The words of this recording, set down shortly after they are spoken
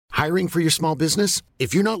Hiring for your small business?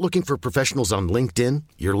 If you're not looking for professionals on LinkedIn,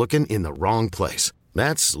 you're looking in the wrong place.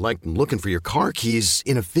 That's like looking for your car keys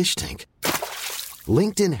in a fish tank.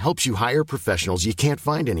 LinkedIn helps you hire professionals you can't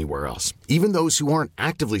find anywhere else, even those who aren't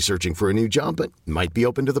actively searching for a new job but might be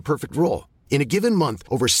open to the perfect role. In a given month,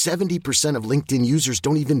 over 70% of LinkedIn users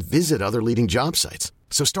don't even visit other leading job sites.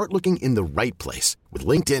 So start looking in the right place. With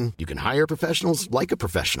LinkedIn, you can hire professionals like a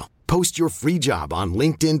professional. Post your free job on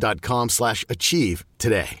linkedin.com/achieve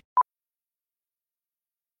today.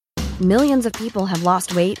 Millions of people have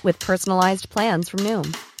lost weight with personalized plans from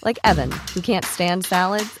Noom. Like Evan, who can't stand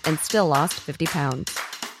salads and still lost 50 pounds.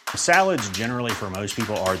 Salads generally for most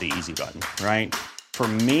people are the easy button, right? For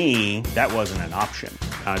me, that wasn't an option.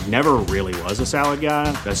 I never really was a salad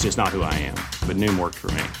guy. That's just not who I am. But Noom worked for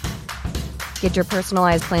me. Get your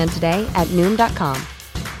personalized plan today at Noom.com.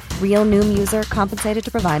 Real Noom user compensated to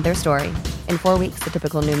provide their story. In 4 weeks, the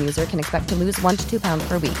typical Noom user can expect to lose 1 to 2 pounds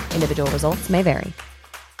per week. Individual results may vary.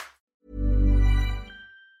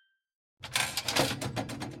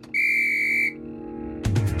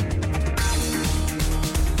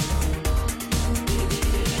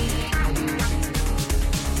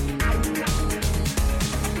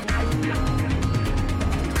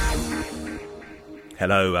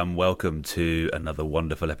 Hello and welcome to another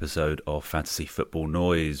wonderful episode of Fantasy Football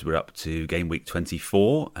Noise. We're up to game week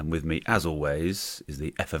 24 and with me as always is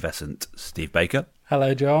the effervescent Steve Baker.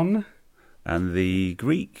 Hello John. And the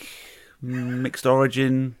Greek mixed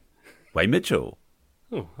origin Wayne Mitchell.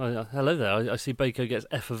 Oh, hello there. I see Baker gets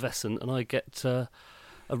effervescent and I get a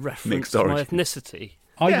reference Mixed to my origin. ethnicity.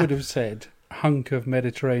 I would have said hunk of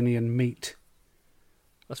Mediterranean meat.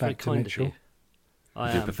 That's very kind of you.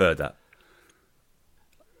 Would you prefer that?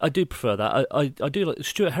 I do prefer that. I do like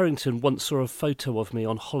Stuart Harrington once saw a photo of me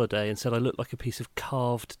on holiday and said I looked like a piece of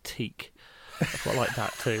carved teak. I quite like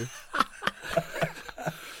that too.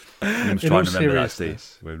 I'm just trying to remember that,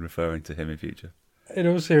 Steve. We're referring to him in future. In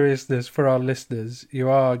all seriousness, for our listeners, you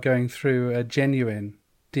are going through a genuine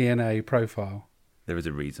DNA profile. There is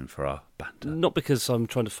a reason for our banter. Not because I'm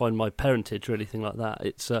trying to find my parentage or anything like that.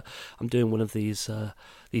 It's I'm doing one of these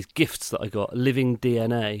gifts that I got, Living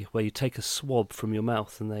DNA, where you take a swab from your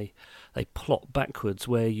mouth and they plot backwards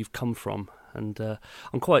where you've come from. And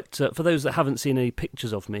I'm quite for those that haven't seen any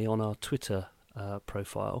pictures of me on our Twitter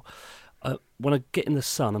profile. When I get in the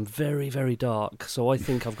sun, I'm very, very dark. So I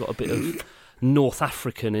think I've got a bit of North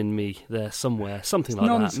African in me there somewhere, something like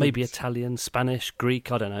that. Maybe Italian, Spanish,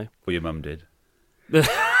 Greek. I don't know. Well, your mum did.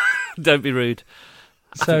 Don't be rude.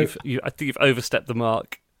 So I think you've overstepped the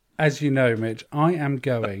mark. As you know, Mitch, I am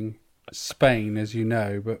going Spain, as you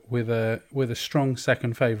know, but with a strong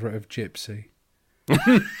second favourite of Gypsy.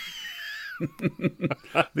 I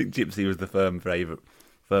think Gypsy was the firm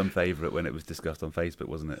favourite when it was discussed on Facebook,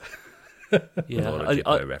 wasn't it? Yeah,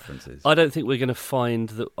 I don't think we're going to find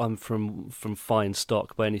that I'm from fine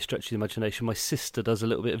stock by any stretch of the imagination. My sister does a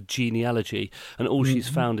little bit of genealogy, and all she's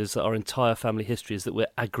found is that our entire family history is that we're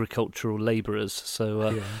agricultural labourers.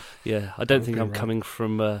 So, I don't think I'm coming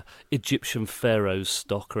from Egyptian pharaohs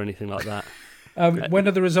stock or anything like that. When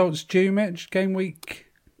are the results due, Mitch? Game week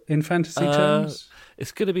in fantasy terms?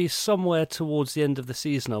 It's going to be somewhere towards the end of the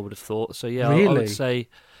season, I would have thought. So, yeah, really? I would say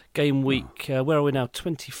game week, where are we now?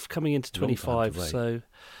 20, coming into 25. So,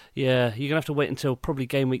 yeah, you're going to have to wait until probably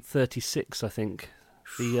game week 36, I think.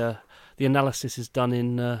 The analysis is done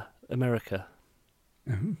in America.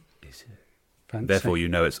 Oh. Is it? Therefore, you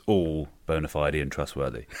know it's all bona fide and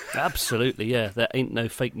trustworthy. Absolutely, yeah. There ain't no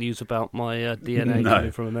fake news about my DNA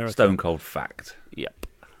coming from America. Stone cold fact. Yep.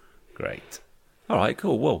 Great. All right,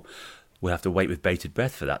 cool. Well, we'll have to wait with bated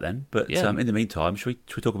breath for that then. But in the meantime, should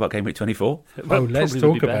we talk about game week 24? Oh, let's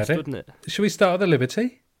talk about it. Wouldn't it? Should we start at the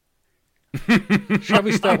Liberty? Shall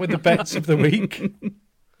we start with the bets of the week?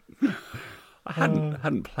 I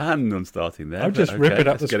hadn't planned on starting there. I'm just ripping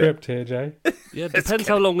up the script here, Jay. Yeah, it depends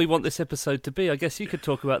how long we want this episode to be. I guess you could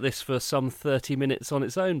talk about this for some 30 minutes on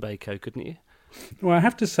its own, Bako, couldn't you? Well, I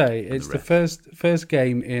have to say, it's the first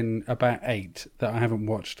game in about 8 that I haven't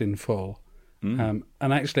watched in full. And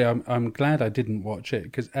actually, I'm glad I didn't watch it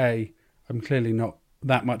because A, I'm clearly not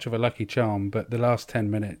that much of a lucky charm, but the last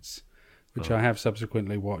 10 minutes, which I have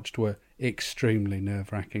subsequently watched, were extremely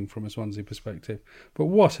nerve-wracking from a Swansea perspective. But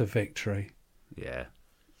what a victory! Yeah,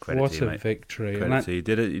 what a victory! Credit to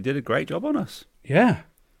you. You did a great job on us. Yeah.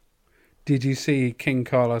 Did you see King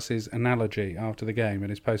Carlos's analogy after the game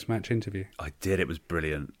in his post-match interview? I did. It was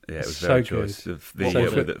brilliant. Yeah, it was So very good. choice.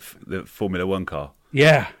 The Formula One car.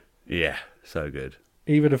 Yeah. Yeah, so good.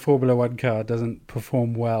 Even a Formula One car doesn't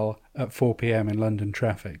perform well at 4 p.m. in London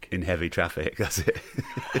traffic. In heavy traffic, that's it.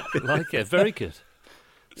 Like it. Very good.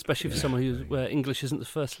 especially for someone where English isn't the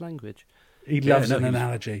first language. He loves an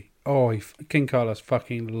analogy. Oh, King Carlos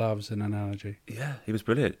fucking loves an analogy. Yeah, he was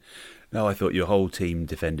brilliant. No, I thought your whole team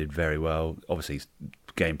defended very well. Obviously, his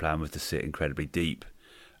game plan was to sit incredibly deep.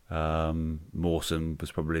 Mawson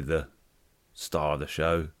was probably the star of the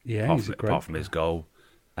show. Yeah, apart from his goal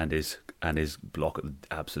and his block at the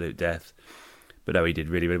absolute death. But no, he did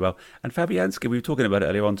really, really well. And Fabianski, we were talking about it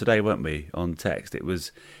earlier on today, weren't we, on text?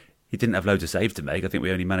 He didn't have loads of saves to make. I think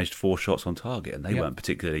we only managed 4 shots on target, and they weren't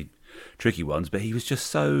particularly tricky ones, but he was just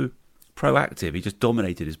so proactive. He just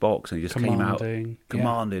dominated his box, and he just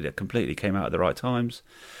completely came out at the right times.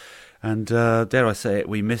 And dare I say it,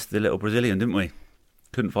 we missed the little Brazilian, didn't we?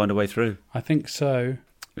 Couldn't find a way through. I think so.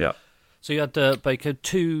 Yeah. So you had, Baker,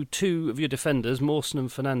 two of your defenders, Mawson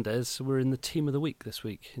and Fernandez, were in the team of the week this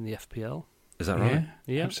week in the FPL. Is that right?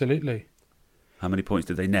 Yeah, absolutely. How many points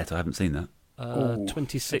did they net? I haven't seen that.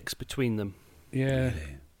 26 between them. Yeah,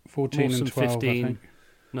 really? 14 Mawson and 12, 15. I think.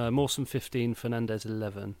 No, Mawson 15, Fernandez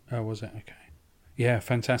 11. Oh, was it? Okay. Yeah,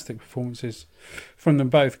 fantastic performances from them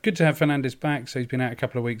both. Good to have Fernandez back. So he's been out a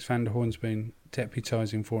couple of weeks. Van der Hoorn's been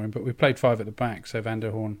deputising for him. But we played 5 at the back, so Van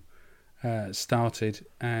der Hoorn started.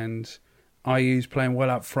 And IU's playing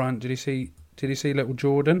well up front. Did you see little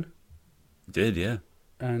Jordan? Did, yeah.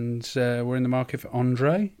 And we're in the market for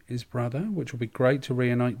Andre, his brother, which will be great to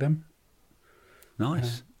reunite them.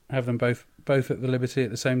 Nice. Have them both at the Liberty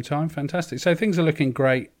at the same time. Fantastic. So things are looking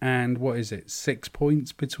great. And what is it? 6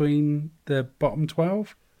 points between the bottom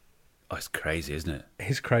 12? Oh, it's crazy, isn't it?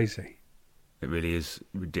 It's crazy. It really is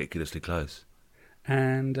ridiculously close.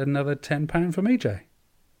 And another £10 from EJ.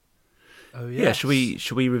 Oh, yes. Yeah,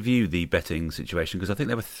 should we review the betting situation? Because I think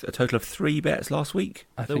there were a total of 3 bets last week.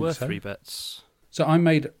 There were 3 bets. So I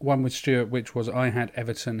made one with Stuart, which was I had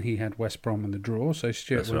Everton, he had West Brom in the draw. So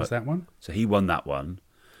Stuart wins that one. So he won that one.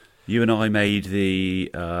 You and I made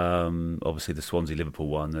the obviously the Swansea-Liverpool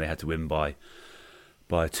one, and they had to win by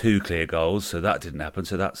 2 clear goals, so that didn't happen.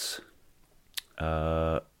 So that's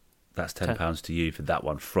 £10 to you for that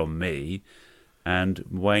one from me. And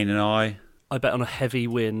Wayne and I bet on a heavy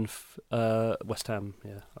win, West Ham.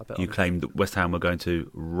 Yeah, I bet. You claimed that West Ham were going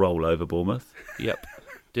to roll over Bournemouth. Yep.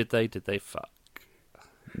 Did they? Fuck.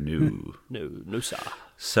 No. No, sir.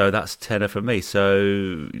 So that's tenner for me.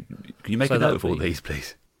 So can you make a note of all these,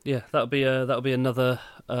 please? Yeah, that'll be another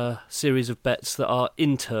series of bets that our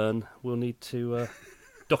intern will need to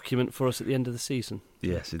document for us at the end of the season.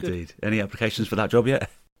 Yes, indeed. Any applications for that job yet?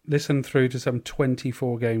 Listen through to some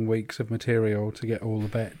 24 game weeks of material to get all the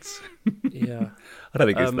bets. Yeah. I don't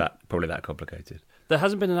think it's probably that complicated. There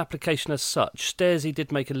hasn't been an application as such. Stairsy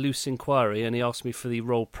did make a loose inquiry and he asked me for the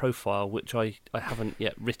role profile, which I haven't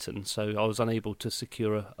yet written, so I was unable to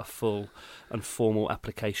secure a full and formal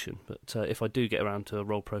application. But if I do get around to a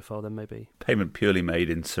role profile, then maybe. Payment purely made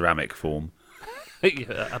in ceramic form.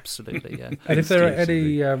 Yeah, absolutely, yeah. And if there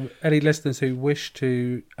are any listeners who wish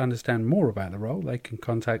to understand more about the role, they can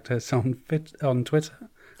contact us on Twitter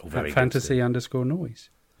at fantasy_noise.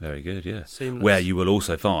 Very good, yeah. Seamless. Where you will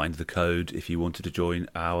also find the code if you wanted to join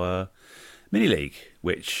our mini league,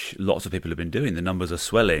 which lots of people have been doing. The numbers are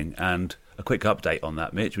swelling. And a quick update on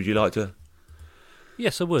that, Mitch. Would you like to?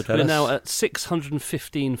 Yes, I would. We're now at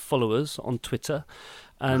 615 followers on Twitter.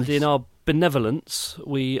 And in our benevolence,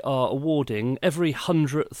 we are awarding every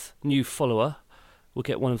 100th new follower will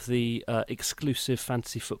get one of the exclusive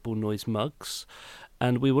Fantasy Football Noise mugs.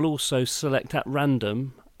 And we will also select at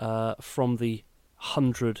random from the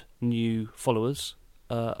 100 new followers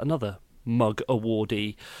another mug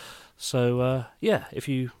awardee. So, if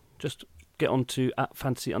you just get onto at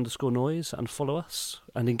fantasy_noise and follow us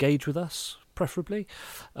and engage with us, preferably,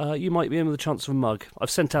 you might be in with a chance of a mug.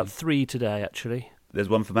 I've sent out 3 today, actually. There's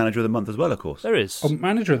one for Manager of the Month as well, of course. There is.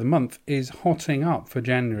 Manager of the Month is hotting up for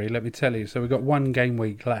January, let me tell you. So we've got 1 game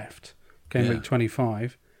week left, week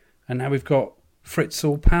 25, and now we've got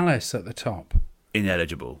Fritzl Palace at the top.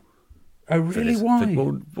 Ineligible. Oh, really? Why?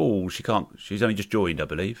 Well, she can't. She's only just joined, I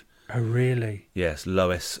believe. Oh, really? Yes,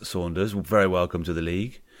 Lois Saunders. Very welcome to the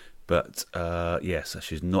league. But, yes,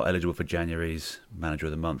 she's not eligible for January's Manager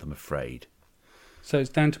of the Month, I'm afraid. So it's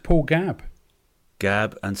down to Paul Gabb.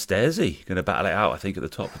 Gabb and Stairsy going to battle it out, I think, at the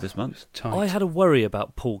top of this month. I had a worry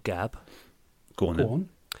about Paul Gabb. Go on.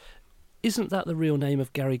 Isn't that the real name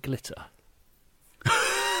of Gary Glitter?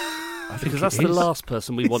 Because that's the last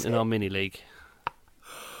person we want in our mini league.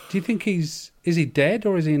 Do you think is he dead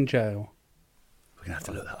or is he in jail? We're going to have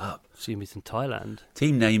to look that up. Assume he's in Thailand.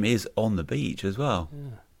 Team name is On the Beach as well.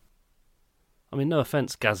 Yeah. I mean, no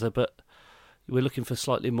offence, Gaza, but we're looking for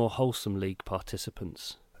slightly more wholesome league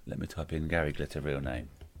participants. Let me type in Gary Glitter real name.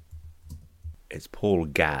 It's Paul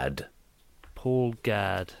Gadd. Paul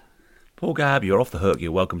Gadd. Paul Gabb, you're off the hook.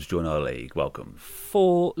 You're welcome to join our league. Welcome.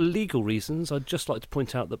 For legal reasons, I'd just like to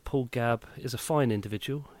point out that Paul Gabb is a fine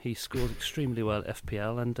individual. He scores extremely well at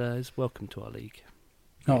FPL and is welcome to our league.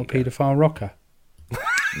 Not a paedophile rocker.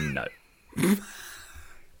 No.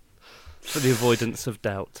 For the avoidance of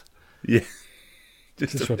doubt. Yeah.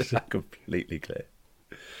 Just Just to what be I said. completely clear.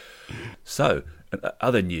 So,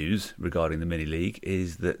 other news regarding the mini league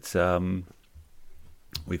is that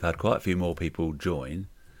we've had quite a few more people join.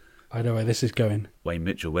 I know where this is going. Wayne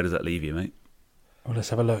Mitchell, where does that leave you, mate? Well, let's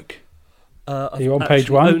have a look. Are you on page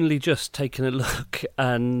one? Only just taken a look,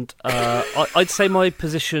 and I'd say my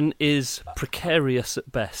position is precarious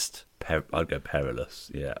at best. I'd go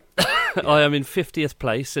perilous, yeah. I am in 50th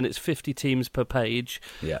place, and it's 50 teams per page.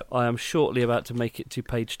 Yeah. I am shortly about to make it to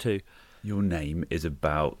page 2. Your name is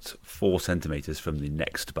about 4 centimetres from the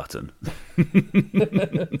next button.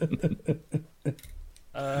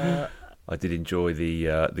 I did enjoy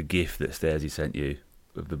the GIF that Stairsy sent you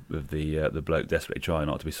of the bloke desperately trying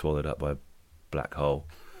not to be swallowed up by a black hole.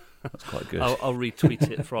 That's quite good. I'll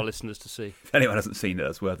retweet it for our listeners to see. If anyone hasn't seen it,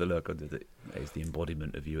 that's worth a look. It is the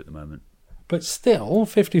embodiment of you at the moment. But still,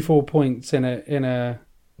 54 points in a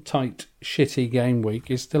tight, shitty game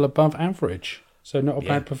week is still above average. So not a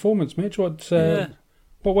bad performance, Mitch. What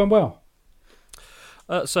went well?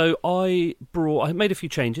 So I made a few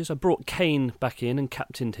changes. I brought Kane back in and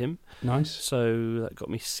captained him. Nice. So that got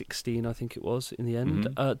me 16, I think it was, in the end.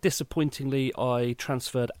 Disappointingly, I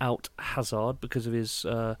transferred out Hazard because of his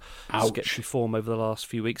sketchy form over the last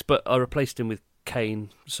few weeks. But I replaced him with Kane,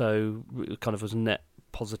 so it kind of was net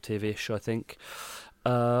positive-ish, I think.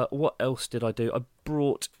 What else did I do? I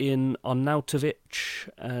brought in Arnautovic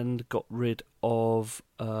and got rid of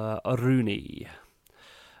Rooney.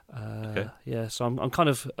 Okay. Yeah, so I'm kind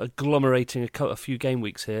of agglomerating a few game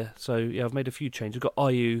weeks here. So yeah, I've made a few changes. I've got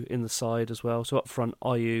Ayew in the side as well. So up front,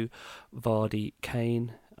 Ayew, Vardy,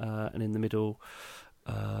 Kane, and in the middle,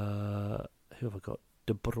 who have I got?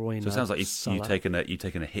 De Bruyne. So it sounds like Salah. you've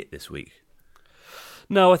taken a hit this week.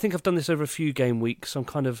 No, I think I've done this over a few game weeks. I'm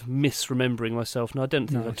kind of misremembering myself. No, I don't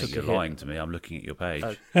think I I took think a you're hit. lying to me. I'm looking at your page.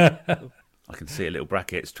 I can see a little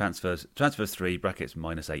brackets. Transfers 3, brackets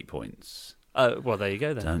 -8 points. Well, there you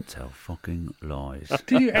go then. Don't tell fucking lies.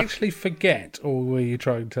 Do you actually forget, or were you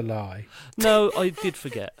trying to lie? No, I did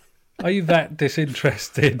forget. Are you that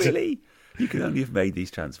disinterested? Really? You could only have made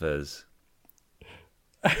these transfers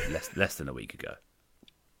less than a week ago.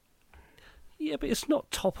 Yeah, but it's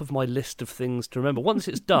not top of my list of things to remember. Once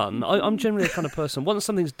it's done, I'm generally the kind of person, once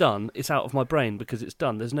something's done, it's out of my brain because it's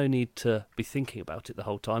done. There's no need to be thinking about it the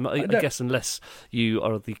whole time. I guess unless you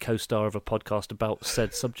are the co-star of a podcast about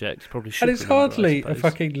said subject, you probably should. And it's remember, hardly I a suppose.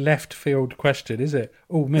 fucking left field question, is it?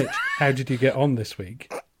 Oh, Mitch, how did you get on this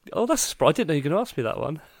week? Oh, that's a surprise. I didn't know you were going to ask me that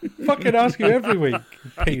one. Fucking ask you every week.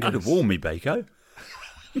 You could have warned me, Bako.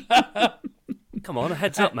 Come on, a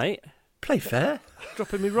heads up, mate. Play fair.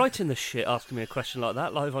 Dropping me right in the shit asking me a question like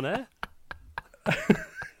that live on air.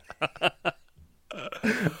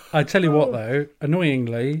 I tell you what, though,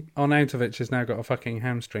 annoyingly, Arnautovic has now got a fucking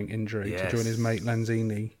hamstring injury to join his mate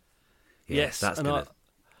Lanzini. Yes, that's and gonna.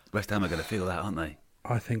 West Ham are going to feel that, aren't they?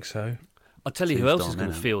 I think so. I'll tell you who else is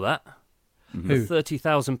going to feel that. Who? The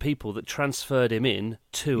 30,000 people that transferred him in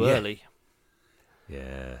too early.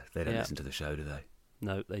 Yeah, they don't listen to the show, do they?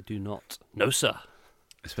 No, they do not. No, sir.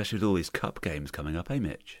 Especially with all these cup games coming up, eh,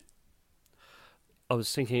 Mitch? I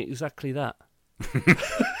was thinking exactly that.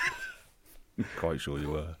 Quite sure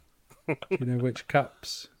you were. Do you know which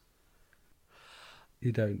cups?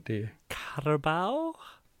 You don't, do you? Carabao?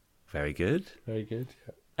 Very good. Very good.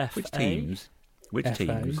 FA? Which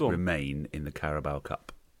teams Go on. remain in the Carabao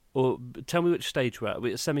Cup? Or tell me which stage we're at.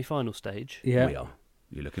 We're at semi-final stage. Yeah. We are.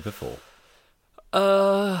 You're looking for 4.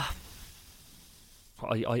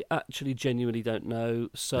 I actually genuinely don't know.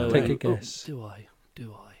 So Take a guess. Do I?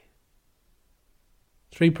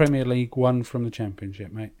 3 Premier League, 1 from the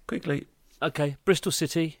Championship, mate. Quickly. Okay, Bristol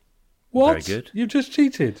City. What? Very good. You've just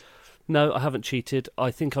cheated. No, I haven't cheated. I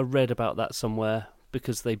think I read about that somewhere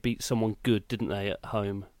because they beat someone good, didn't they, at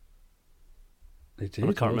home? They did.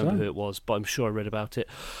 I can't remember who it was, but I'm sure I read about it.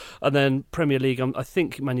 And then Premier League, I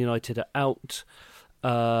think Man United are out.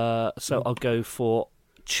 So I'll go for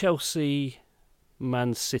Chelsea,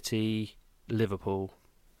 Man City, Liverpool.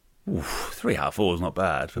 Oof, 3 out of 4 is not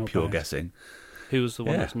bad for Not pure bad. guessing. Who was the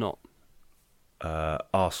one Yeah. that's not?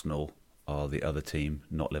 Arsenal are the other team,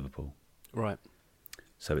 not Liverpool. Right.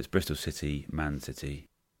 So it's Bristol City, Man City,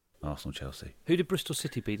 Arsenal, Chelsea. Who did Bristol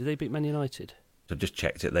City beat? Did they beat Man United? So I've just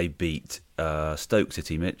checked it. They beat Stoke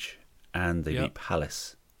City, Mitch, and they beat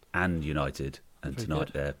Palace and United. And Very tonight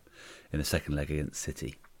good. they're in the second leg against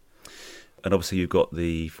City. And obviously you've got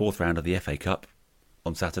the fourth round of the FA Cup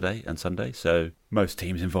on Saturday and Sunday, so most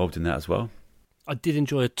teams involved in that as well. I did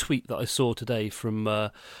enjoy a tweet that I saw today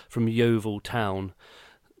from Yeovil Town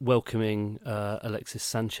welcoming Alexis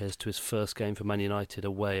Sanchez to his first game for Man United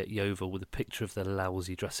away at Yeovil with a picture of their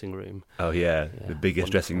lousy dressing room. Oh, yeah. The biggest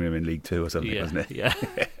wonderful. dressing room in League Two or something, wasn't it? Yeah.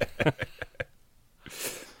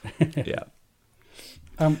 Yeah.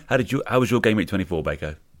 How was your game week 24,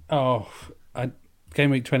 Bako? Game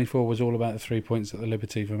week 24 was all about the 3 points at the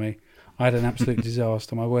Liberty for me. I had an absolute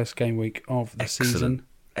disaster. My worst game week of the season.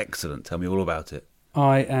 Excellent. Tell me all about it.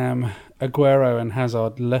 I am Aguero and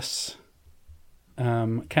Hazard-less.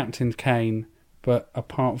 Captain Kane, but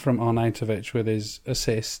apart from Arnautovic with his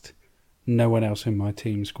assist, no one else in my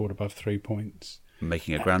team scored above 3 points.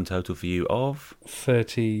 Making a grand total for you of?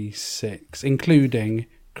 36, including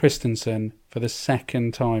Christensen for the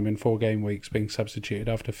second time in 4 game weeks being substituted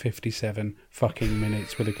after 57 fucking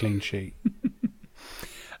minutes with a clean sheet.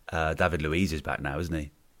 David Luiz is back now, isn't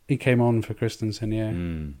he? He came on for Christensen, yeah.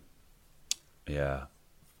 Yeah.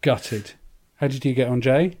 Gutted. How did you get on,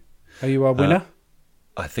 Jay? Are you our winner?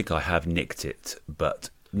 I think I have nicked it, but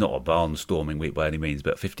not a barnstorming week by any means,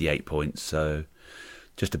 but 58 points, so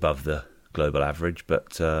just above the global average,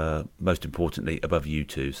 but most importantly, above you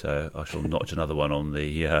two, so I shall notch another one on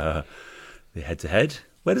the head-to-head.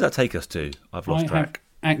 Where does that take us to? I've lost track.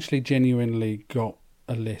 I have actually genuinely got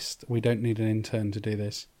a list. We don't need an intern to do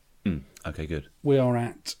this. Okay, good. We are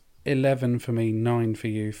at 11 for me, 9 for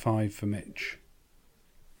you, 5 for Mitch.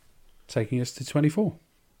 Taking us to 24.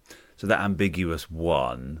 So that ambiguous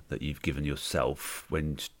one that you've given yourself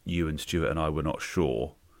when you and Stuart and I were not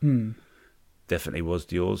sure definitely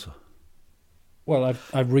was yours. Well,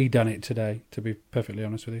 I've redone it today, to be perfectly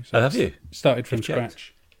honest with you. So have you? Started from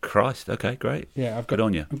scratch. Christ, okay, great. Yeah, Good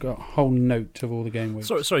on you. I've got a whole note of all the game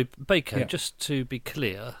weeks. Sorry, Baker, Yeah. just to be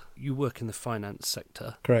clear, you work in the finance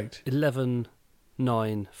sector. Correct. 11,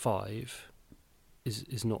 9, 5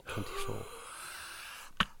 is not 24.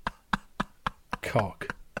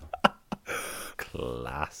 Cock.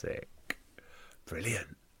 Classic.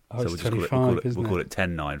 Brilliant. Oh, it's we'll 25, we'll call it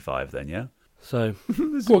 10-9-5 then, yeah? So,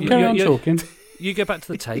 Well, carry on talking. You go back to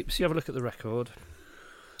the tapes, you have a look at the record.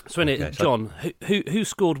 So, Okay, John, who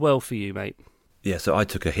scored well for you, mate? Yeah, so I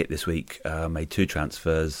took a hit this week, made 2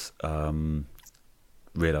 transfers,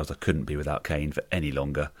 realised I couldn't be without Kane for any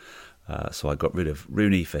longer. So I got rid of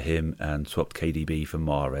Rooney for him and swapped KDB for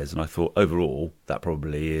Mahrez. And I thought overall that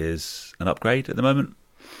probably is an upgrade at the moment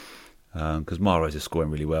because Mahrez is scoring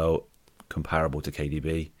really well, comparable to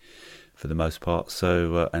KDB for the most part.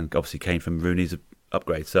 So and obviously Kane from Rooney's an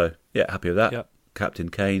upgrade. So yeah, happy with that. Yep. Captain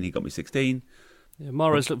Kane, he got me 16. Yeah,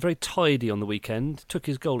 Mahrez looked very tidy on the weekend. Took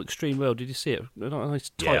his goal extremely well. Did you see it? A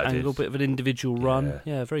nice tight angle, bit of an individual run.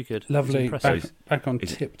 Yeah, very good. Lovely. Impressive. Back on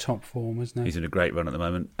tip-top form, isn't he? He's in a great run at the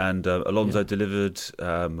moment. And Alonso delivered.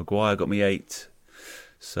 Maguire got me 8.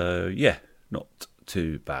 So yeah, not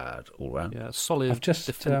too bad all round. Yeah, solid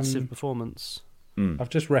defensive performance. I've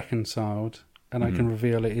just reconciled, and I can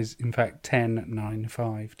reveal it is, in fact,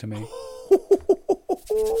 10-9-5 to me.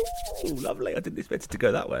 Lovely. I didn't expect it to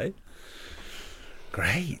go that way.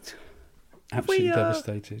 Great. Absolutely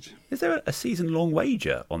devastated. Is there a season-long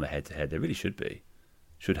wager on the head-to-head? There really should be.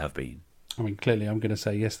 Should have been. I mean, clearly I'm going to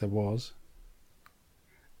say yes, there was.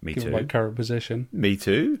 Me Given too. my current position. Me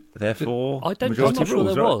too. Therefore, I'm majority not sure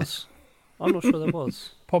rules, there right? was. I'm not sure there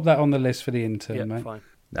was. Pop that on the list for the intern, Yeah, mate. fine.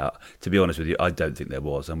 Now, to be honest with you, I don't think there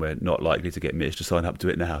was, and we're not likely to get Mitch to sign up to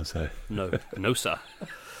it now. So No, sir.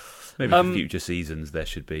 maybe for future seasons there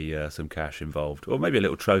should be some cash involved, or maybe a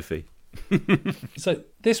little trophy. So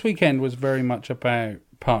this weekend was very much about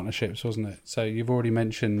partnerships, wasn't it? So you've already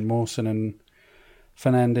mentioned Mawson and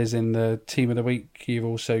Fernandes in the team of the week. You've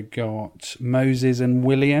also got Moses and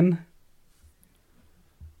Willian.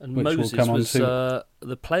 And Which we'll Moses come on was to.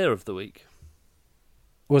 the player of the week.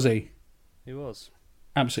 Was he? He was.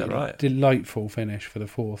 Absolutely right? delightful finish for the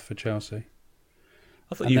 4th for Chelsea.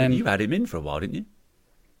 I thought And you had him in for a while, didn't you?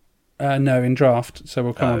 No, in draft. So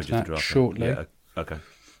we'll come on to just that draft. shortly. Yeah, okay.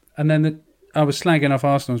 And then I was slagging off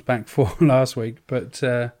Arsenal's back 4 last week, but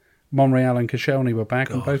Monreal and Koscielny were back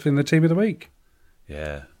and both in the team of the week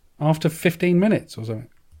Yeah. after 15 minutes or something.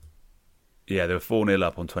 Yeah, they were 4-0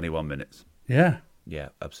 up on 21 minutes. Yeah. Yeah,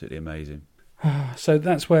 absolutely amazing. So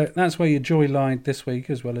that's where your joy lied this week,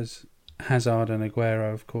 as well as Hazard and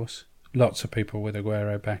Aguero, of course. Lots of people with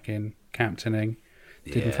Aguero back in captaining.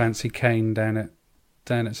 Didn't Yeah. fancy Kane down at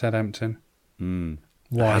Southampton.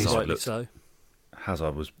 Wise. Hazard Rightly so.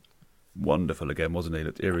 Hazard was wonderful again, wasn't he?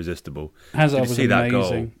 Looked irresistible. Hazard Did you was see that goal?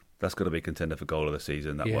 amazing. That's got to be a contender for goal of the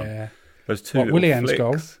season, that one. Yeah. Those two What, little Willian's flicks.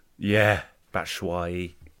 goal? Yeah.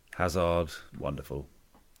 Batshuayi, Hazard, wonderful.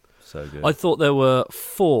 So good. I thought there were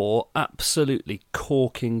 4 absolutely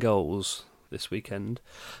corking goals this weekend.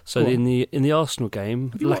 So in the Arsenal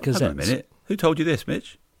game, Lacazette. Hang on a minute. Who told you this,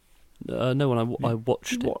 Mitch? No one. I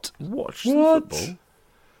watched it. Watched the football?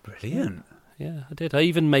 Brilliant. Yeah, I did. I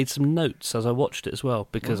even made some notes as I watched it as well,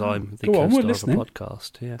 because I'm the Go on, we're co-star of the listening.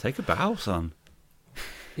 podcast. Yeah, Take a bow, son.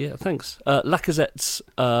 yeah. Thanks. Lacazette's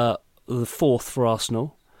the 4th for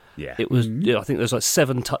Arsenal. Yeah. It was. Yeah, I think there's like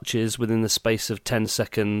 7 touches within the space of 10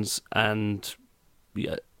 seconds, and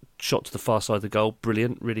shot to the far side of the goal.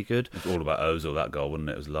 Brilliant, really good. It was all about Ozil, that goal, wasn't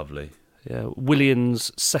it? It was lovely. Yeah,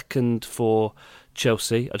 Williams 2nd for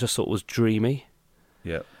Chelsea. I just thought was dreamy.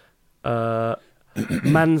 Yeah.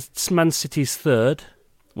 Man City's 3rd,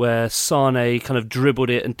 where Sane kind of dribbled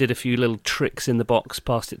it and did a few little tricks in the box,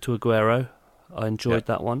 passed it to Aguero. I enjoyed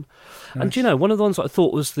that one. Nice. And do you know, one of the ones that I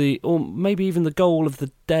thought was or maybe even the goal of the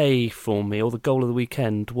day for me, or the goal of the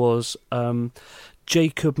weekend, was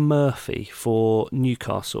Jacob Murphy for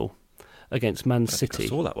Newcastle against Man City. I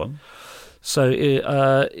saw that one. So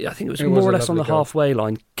I think it was more or less on the halfway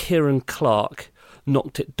line. Kieran Clark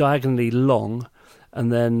knocked it diagonally long,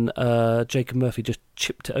 and then Jacob Murphy just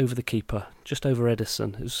chipped it over the keeper, just over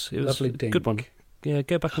Edison. It was Lovely a dink. good one. Yeah,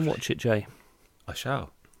 go back and watch it, Jay. I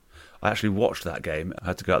shall. I actually watched that game. I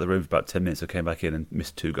had to go out of the room for about 10 minutes. I came back in and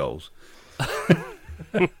missed 2 goals.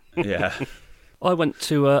 Yeah. I went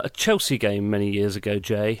to a Chelsea game many years ago,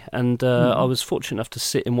 Jay, and I was fortunate enough to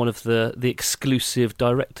sit in one of the exclusive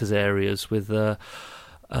directors' areas with a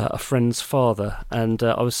friend's father, and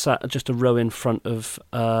I was sat just a row in front of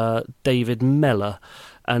David Mellor,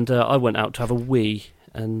 and I went out to have a wee,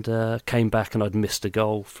 and came back and I'd missed a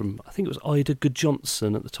goal from, I think it was Ida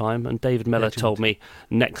Goodjohnson at the time, and David Mellor told me,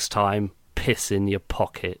 next time, piss in your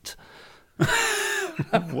pocket.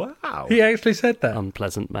 Wow. He actually said that.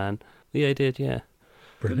 Unpleasant man. Yeah, he did, yeah.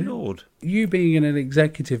 Good Lord. You being in an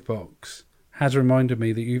executive box has reminded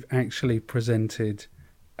me that you've actually presented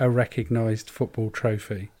a recognised football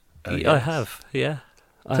trophy. Oh, I yes. have, yeah.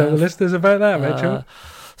 Tell the listeners about that, Rachel.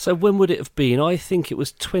 So when would it have been? I think it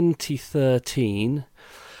was 2013,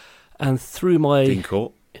 and through my... Dean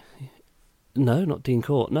Court. No, not Dean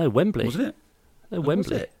Court. No, Wembley. Was it? No, Oh,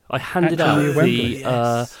 Wembley. was it? I handed Actually, out Wembley,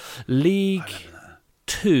 the League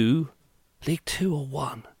 2... League 2 or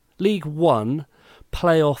 1? League 1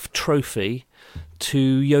 playoff trophy to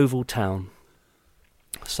Yeovil Town.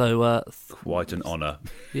 So, Quite an honour.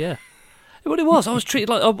 yeah. Well, it was. I was treated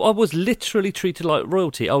like I was literally treated like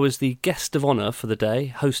royalty. I was the guest of honour for the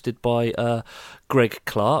day, hosted by Greg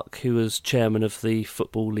Clark, who was chairman of the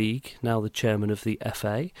Football League, now the chairman of the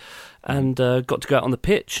FA, and got to go out on the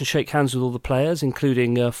pitch and shake hands with all the players,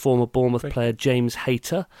 including former Bournemouth player James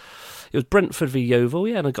Hayter. It was Brentford v Yeovil,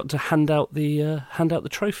 yeah, and I got to hand out the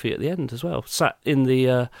trophy at the end as well. Sat in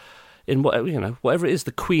the in whatever it is,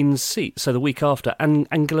 the Queen's seat. So the week after,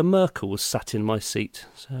 Angela Merkel was sat in my seat.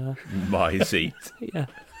 So, My seat. yeah,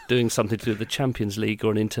 doing something to do with the Champions League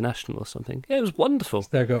or an international or something. Yeah, it was wonderful.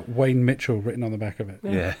 They've got Wayne Mitchell written on the back of it.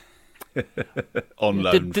 Yeah. On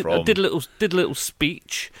loan I from. did a little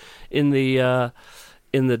speech in the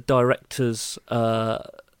director's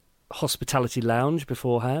hospitality lounge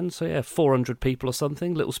beforehand. So yeah, 400 people or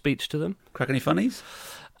something. Little speech to them. Crack any funnies?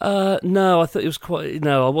 No, I thought it was quite.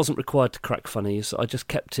 No, I wasn't required to crack funnies. I just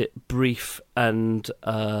kept it brief and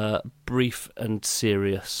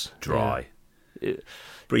serious. Dry. Yeah.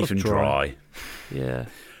 Brief was and dry. Yeah.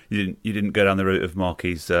 You didn't go down the route of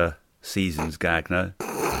Marky's seasons gag, no?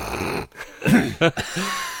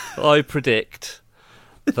 I predict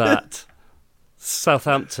that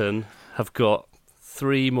Southampton have got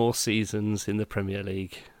 3 more seasons in the Premier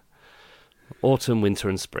League. Autumn, winter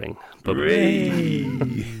and spring.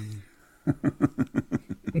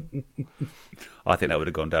 I think that would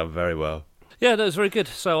have gone down very well. Yeah, that was very good.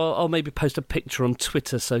 So I'll maybe post a picture on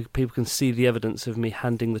Twitter so people can see the evidence of me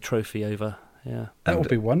handing the trophy over. Yeah, That would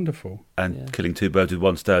be wonderful. And killing 2 birds with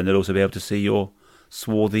 1 stone, they'll also be able to see your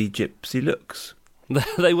swarthy gypsy looks.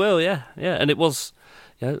 they will. Yeah. And it was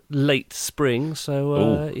late spring,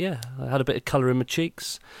 so yeah, I had a bit of colour in my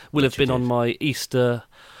cheeks. Will have been on my Easter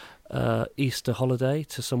holiday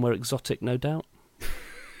to somewhere exotic, no doubt.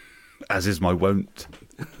 As is my wont.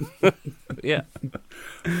 Yeah.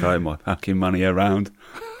 Throwing my packing money around.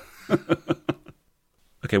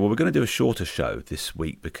 Okay, well, we're going to do a shorter show this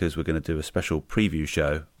week because we're going to do a special preview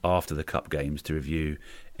show after the Cup games to review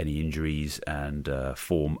any injuries and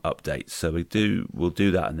form updates. So we'll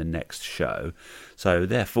do that in the next show. So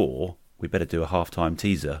therefore, we better do a halftime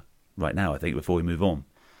teaser right now, I think, before we move on.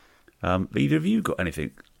 Either of you got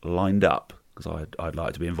anything lined up? Because I'd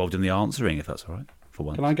like to be involved in the answering, if that's all right, for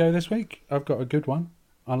once. Can I go this week? I've got a good one.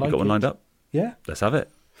 I like You got one lined up? Yeah. Let's have it.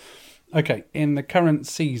 Okay, in the current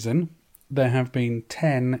season, there have been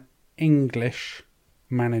 10 English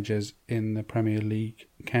managers in the Premier League.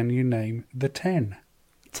 Can you name the 10?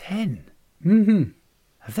 10? Mm-hmm.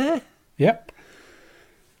 Have there? Yep.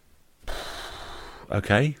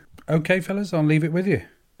 Okay. Okay, fellas, I'll leave it with you.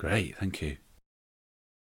 Great, thank you.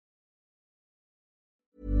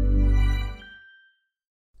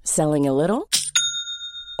 Selling a little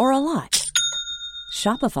or a lot?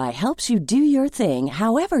 Shopify helps you do your thing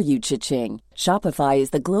however you cha-ching. Shopify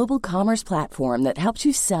is the global commerce platform that helps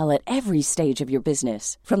you sell at every stage of your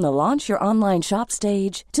business. From the launch your online shop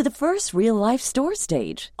stage to the first real-life store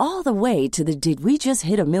stage, all the way to the did we just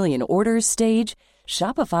hit a million orders stage.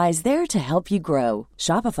 Shopify is there to help you grow.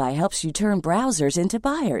 Shopify helps you turn browsers into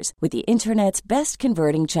buyers with the internet's best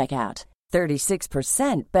converting checkout.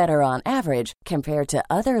 36% better on average compared to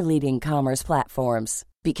other leading commerce platforms.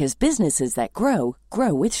 Because businesses that grow,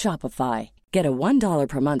 grow with Shopify. Get a $1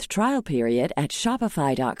 per month trial period at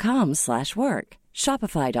shopify.com/work.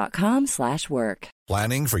 Shopify.com/work.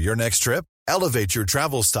 Planning for your next trip? Elevate your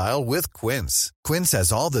travel style with Quince. Quince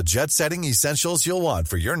has all the jet-setting essentials you'll want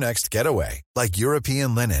for your next getaway, like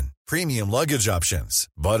European linen, premium luggage options,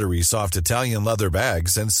 buttery soft Italian leather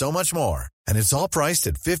bags, and so much more. And it's all priced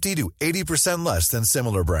at 50 to 80% less than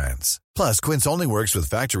similar brands. Plus, Quince only works with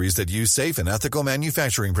factories that use safe and ethical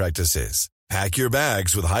manufacturing practices. Pack your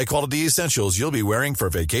bags with high-quality essentials you'll be wearing for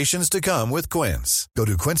vacations to come with Quince. Go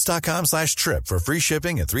to quince.com/trip for free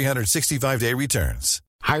shipping and 365-day returns.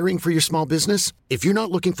 Hiring for your small business? If you're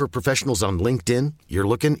not looking for professionals on LinkedIn, you're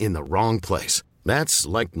looking in the wrong place. That's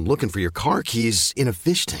like looking for your car keys in a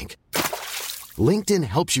fish tank. LinkedIn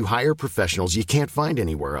helps you hire professionals you can't find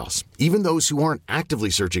anywhere else, even those who aren't actively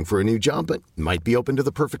searching for a new job but might be open to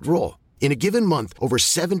the perfect role. In a given month, over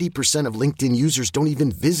 70% of LinkedIn users don't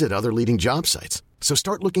even visit other leading job sites. So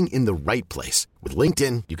start looking in the right place. With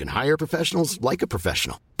LinkedIn, you can hire professionals like a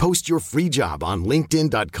professional. Post your free job on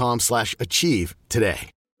linkedin.com/achieve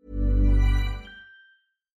today.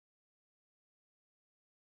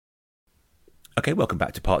 Okay, welcome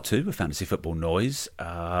back to part 2 of Fantasy Football Noise.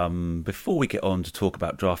 Before we get on to talk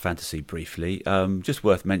about Draft Fantasy briefly, just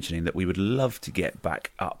worth mentioning that we would love to get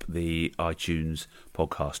back up the iTunes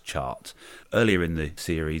podcast chart. Earlier in the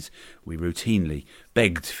series, we routinely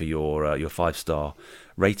begged for your 5-star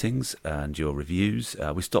ratings and your reviews.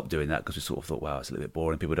 We stopped doing that because we sort of thought, wow, it's a little bit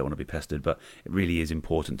boring. People don't want to be pestered, but it really is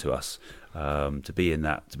important to us to be in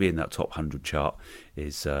that top 100 chart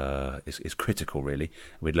is critical, really.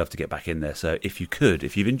 We'd love to get back in there. So if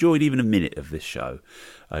you've enjoyed even a minute of this show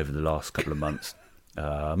over the last couple of months,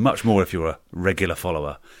 much more if you're a regular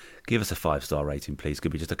follower, give us a 5-star rating, please.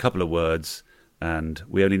 Could be just a couple of words, and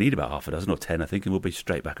we only need about half a dozen or 10, I think, and we'll be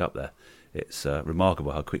straight back up there. It's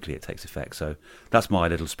remarkable how quickly it takes effect. So that's my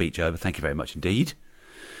little speech over. Thank you very much indeed.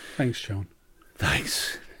 Thanks, John.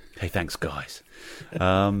 Thanks. Hey, thanks, guys.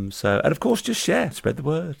 And of course, just share, spread the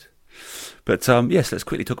word. But yes, let's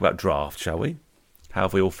quickly talk about draft, shall we? How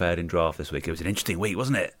have we all fared in draft this week? It was an interesting week,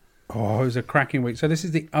 wasn't it? Oh, it was a cracking week. So this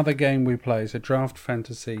is the other game we play. So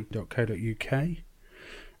draftfantasy.co.uk.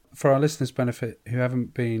 For our listeners' benefit who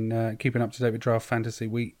haven't been keeping up to date with Draft Fantasy,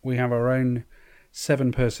 we have our own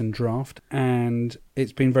 7-person draft, and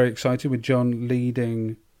it's been very exciting with John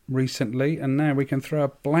leading recently, and now we can throw a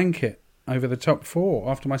blanket over the top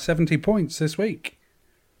 4 after my 70 points this week.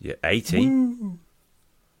 Yeah, 80. Woo.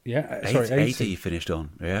 Yeah, sorry, 80 you finished on.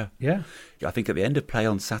 Yeah. I think at the end of play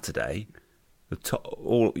on Saturday,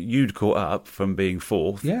 you'd caught up from being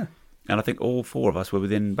 4th. Yeah. And I think all 4 of us were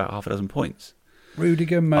within about half a dozen points.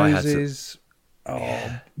 Rudiger, Moses,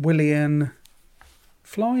 Willian,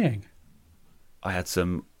 flying. I had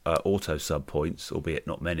some auto sub points, albeit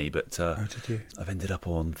not many, but did you? I've ended up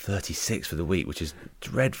on 36 for the week, which is a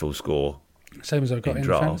dreadful score. Same as I've got in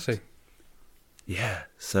fantasy. Yeah,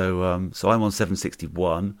 so I'm on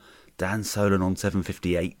 761, Dan Solon on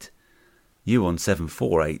 758, you on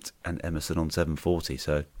 748, and Emerson on 740.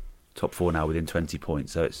 So top 4 now within 20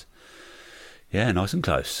 points. So it's nice and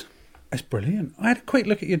close. That's brilliant. I had a quick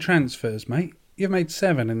look at your transfers, mate. You've made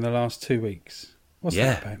 7 in the last 2 weeks. What's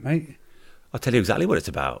that about, mate? I'll tell you exactly what it's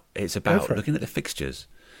about. It's about looking at the fixtures.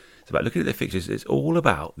 It's all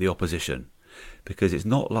about the opposition, because it's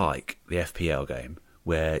not like the FPL game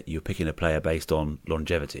where you're picking a player based on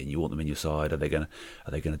longevity and you want them in your side. Are they going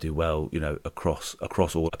to do well?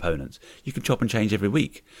 Across all opponents. You can chop and change every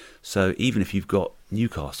week. So even if you've got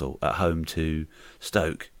Newcastle at home to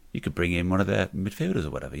Stoke, you could bring in one of their midfielders or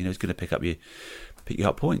whatever. It's going to pick you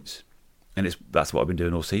up points, and that's what I've been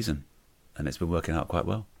doing all season, and it's been working out quite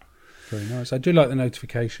well. Very nice. I do like the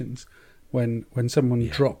notifications. when someone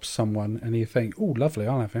drops someone and you think, oh, lovely,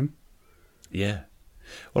 I'll have him. Yeah.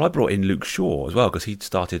 Well, I brought in Luke Shaw as well because he'd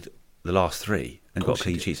started the last 3 and got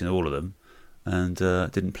clean sheets in all of them and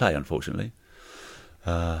didn't play, unfortunately.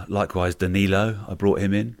 Likewise, Danilo, I brought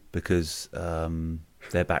him in because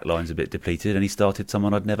their back line's a bit depleted and he started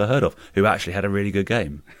someone I'd never heard of who actually had a really good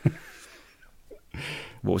game.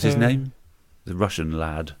 What was his name? The Russian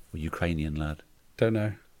lad or Ukrainian lad? Don't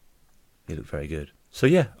know. He looked very good. So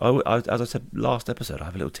yeah, I, as I said last episode, I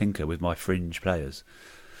have a little tinker with my fringe players.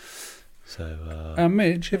 So,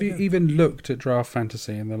 Mitch, have you even looked at Draft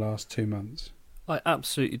Fantasy in the last 2 months? I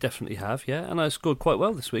absolutely definitely have, yeah. And I scored quite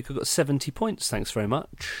well this week. I got 70 points, thanks very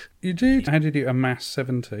much. You did? How did you amass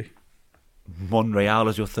 70? Monreal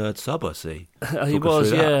as your third sub, I see. He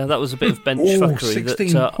was, yeah. That was a bit of bench fuckery.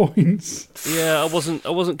 16 points. Yeah, I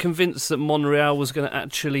wasn't convinced that Monreal was going to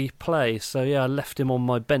actually play. So yeah, I left him on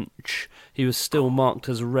my bench. He was still marked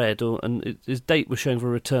as red, and his date was showing for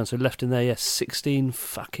a return. So I left him there. Yes, 16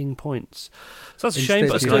 fucking points. So that's a shame,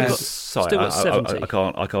 but I still got 70.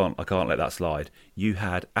 I can't let that slide. You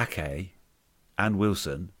had Ake and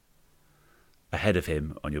Wilson ahead of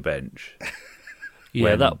him on your bench.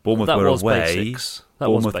 Yeah, Bournemouth that were was away. Basics.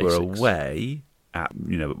 Bournemouth were away at,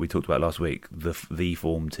 we talked about last week, the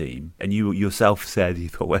form team, and you yourself said you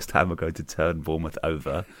thought West Ham were going to turn Bournemouth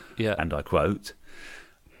over. Yeah, and I quote,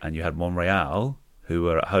 and you had Monreal, who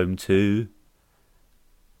were at home to.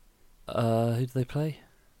 Who did they play?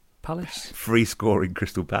 Palace. Free scoring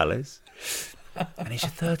Crystal Palace. And he's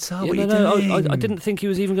your third sub. Yeah, I didn't think he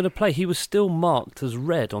was even going to play. He was still marked as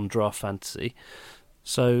red on Draft Fantasy,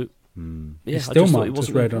 so. Yeah, he's still marked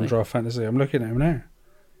as red on Draft Fantasy. I'm looking at him now.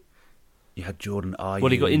 You had Jordan Ayew.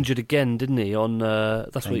 Well, he got injured again, didn't he?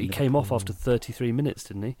 That's why he came off after 33 minutes,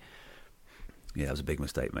 didn't he? Yeah, that was a big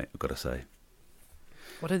mistake, mate, I've got to say.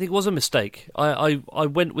 I don't think it was a mistake. I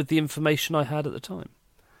went with the information I had at the time.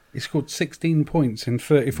 He scored 16 points in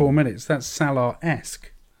 34 minutes. That's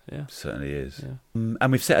Salah-esque. Yeah, certainly is. Yeah.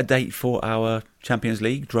 And we've set a date for our Champions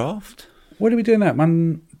League draft. When are we doing that?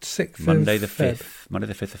 Monday the 5th Monday the of 5th. Monday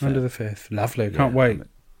the 5th. Lovely. Can't wait.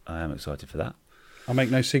 I am excited for that. I'll make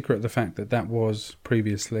no secret of the fact that was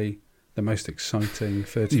previously the most exciting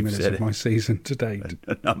 30 minutes of my season to date.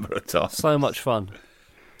 A number of times. So much fun.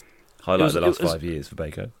 Highlight the last 5 years for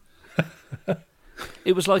Baco.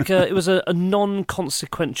 It was like a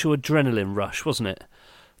non-consequential adrenaline rush, wasn't it?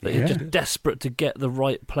 That you're just desperate to get the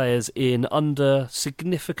right players in under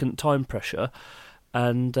significant time pressure.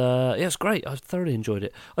 And it's great. I thoroughly enjoyed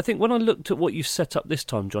it. I think when I looked at what you set up this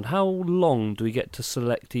time, John, how long do we get to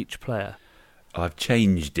select each player? I've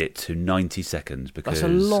changed it to 90 seconds because that's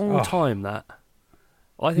a long time. That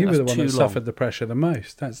I think you were that's the one too that long. suffered the pressure the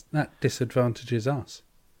most. That disadvantages us.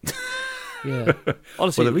 Yeah,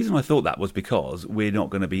 honestly, well, the reason I thought that was because we're not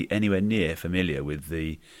going to be anywhere near familiar with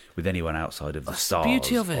anyone outside of the stars. The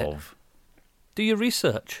beauty of it. Do your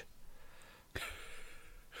research.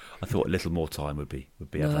 I thought a little more time would be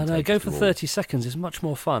advantageous. No, go for 30 seconds. It's much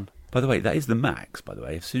more fun. By the way, that is the max. By the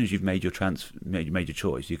way, as soon as you've made your made your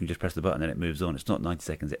choice, you can just press the button and it moves on. It's not 90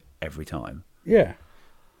 seconds every time. Yeah,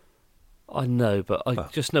 I know, but I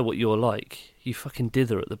just know what you're like. You fucking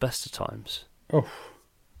dither at the best of times. Oh,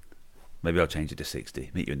 maybe I'll change it to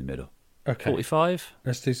 60. Meet you in the middle. Okay, 45.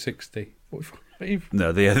 Let's do 60. 45.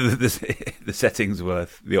 No, the settings were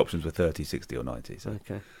the options were 30, 60, or 90. So.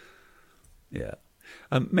 Okay. Yeah.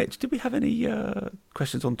 Mitch, did we have any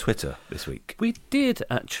questions on Twitter this week? We did,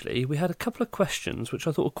 actually. We had a couple of questions, which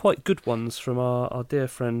I thought were quite good ones from our dear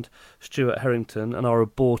friend Stuart Harrington and our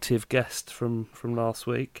abortive guest from last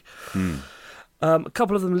week. A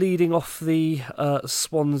couple of them leading off the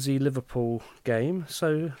Swansea-Liverpool game.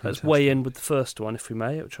 So let's weigh in with the first one, if we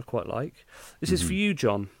may, which I quite like. This is for you,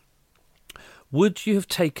 John. Would you have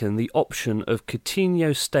taken the option of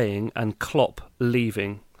Coutinho staying and Klopp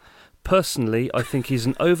leaving? Personally, I think he's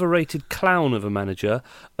an overrated clown of a manager,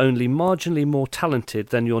 only marginally more talented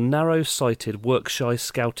than your narrow-sighted work-shy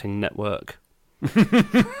scouting network.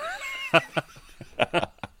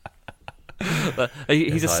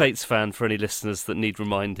 He's a Saints fan for any listeners that need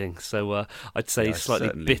reminding, so I'd say he's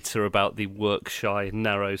slightly bitter about the work-shy,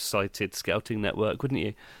 narrow-sighted scouting network, wouldn't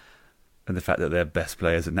you? And the fact that their best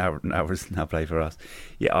players are now play for us.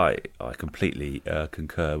 Yeah, I completely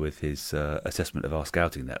concur with his assessment of our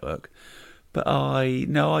scouting network. But I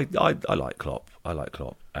like Klopp. I like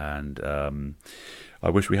Klopp, and I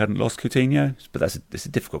wish we hadn't lost Coutinho. But it's a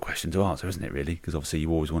difficult question to answer, isn't it? Really, because obviously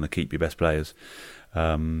you always want to keep your best players.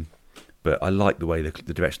 But I like the way the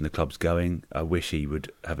direction the club's going. I wish he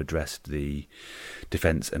would have addressed the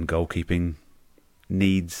defence and goalkeeping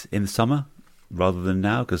needs in the summer rather than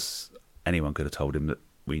now, because anyone could have told him that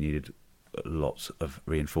we needed lots of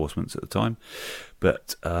reinforcements at the time.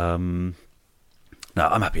 But no,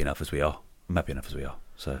 I'm happy enough as we are.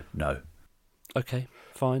 So no. Okay,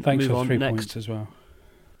 fine. Thanks Move for on. 3 Next. points as well.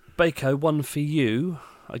 Bako, one for you,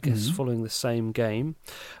 I guess, following the same game.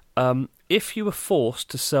 If you were forced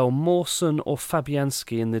to sell Mawson or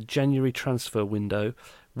Fabianski in the January transfer window,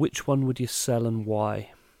 which one would you sell and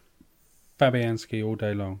why? Fabianski all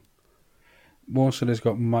day long. Mawson has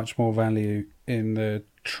got much more value in the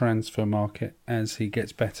transfer market as he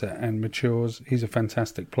gets better and matures. He's a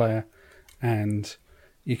fantastic player, and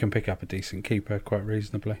you can pick up a decent keeper quite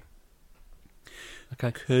reasonably.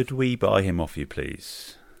 Okay. Could we buy him off you,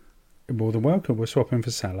 please? You're more than welcome. We're swapping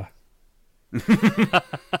for Salah.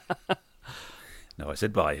 No, I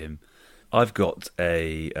said buy him. I've got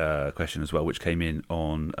a question as well, which came in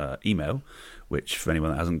on email, which for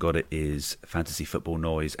anyone that hasn't got it is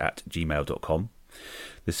fantasyfootballnoise@gmail.com.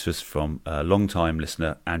 This was from a long-time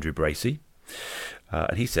listener, Andrew Bracey.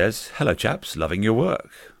 And he says, "Hello, chaps. Loving your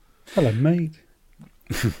work. Hello, mate.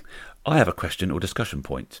 I have a question or discussion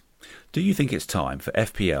point. Do you think it's time for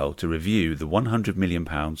FPL to review the £100 million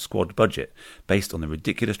squad budget based on the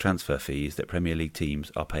ridiculous transfer fees that Premier League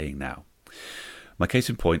teams are paying now? My case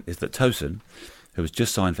in point is that Tosun, who was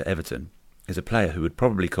just signed for Everton, is a player who would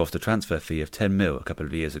probably cost a transfer fee of 10 mil a couple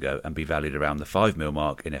of years ago and be valued around the 5 mil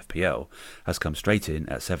mark in FPL, has come straight in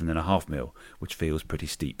at 7.5 mil, which feels pretty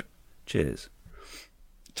steep. Cheers."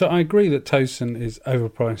 So I agree that Tosun is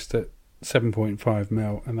overpriced at 7.5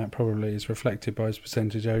 mil, and that probably is reflected by his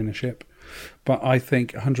percentage ownership. But I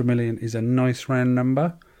think 100 million is a nice round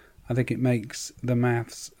number. I think it makes the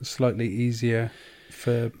maths slightly easier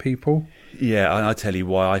for people. Yeah, and I tell you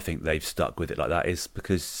why I think they've stuck with it like that is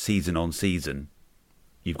because season on season,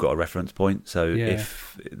 you've got a reference point. So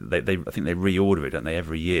if they I think they reorder it, don't they,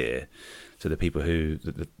 every year, to the people who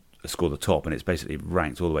score the top, and it's basically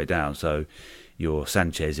ranked all the way down. So your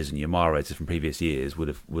Sanchez's and your Mahrez from previous years would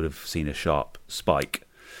have seen a sharp spike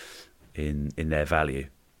in their value.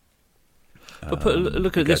 But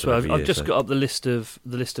look at it this way. I've just got up the list of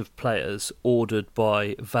players ordered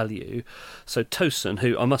by value. So Tosun,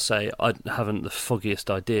 who I must say I haven't the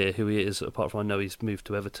foggiest idea who he is, apart from I know he's moved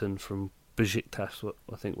to Everton from Besiktas,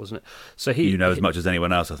 I think, wasn't it? So he, as much as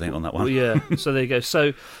anyone else, I think, on that one. Well, yeah. So there you go.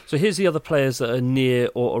 So here's the other players that are near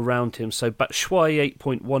or around him. So Batshuayi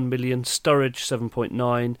 8.1 million, Sturridge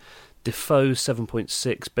 7.9. Defoe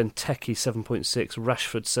 7.6, Benteke 7.6,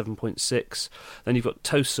 Rashford 7.6. Then you've got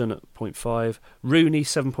Tosun at 0.5, Rooney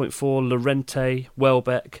 7.4, Llorente,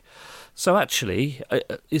 Welbeck. So actually,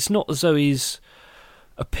 it's not as though he's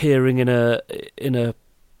appearing in a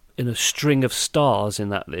string of stars in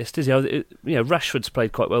that list, is he? Rashford's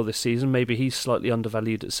played quite well this season. Maybe he's slightly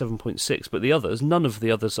undervalued at 7.6, but the others, none of the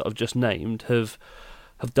others that I've just named have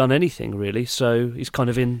done anything really. So he's kind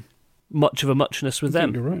of in much of a muchness with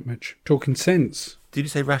them. You're right, Mitch. Talking sense. Did you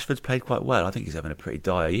say Rashford's played quite well? I think he's having a pretty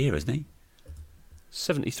dire year, isn't he?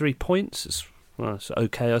 73 points. It's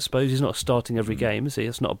okay, I suppose. He's not starting every game, is he?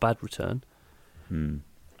 That's not a bad return.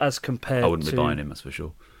 As compared to... I wouldn't be buying him, that's for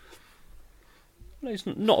sure. No, he's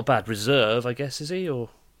not a bad reserve, I guess, is he? Or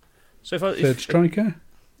third striker?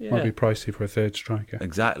 Yeah. Might be pricey for a third striker.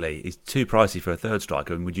 Exactly. He's too pricey for a third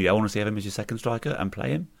striker. And would you honestly have him as your second striker and play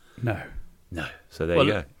him? No. So there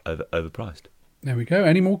you go. Overpriced. There we go.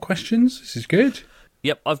 Any more questions? This is good.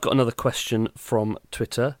 Yep, I've got another question from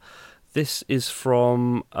Twitter. This is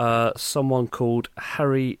from someone called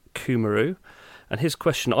Harry Kumaru. And his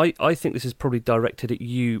question, I think this is probably directed at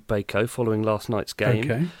you, Bako, following last night's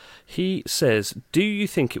game. Okay. He says, do you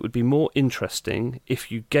think it would be more interesting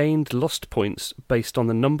if you gained lost points based on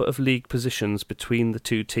the number of league positions between the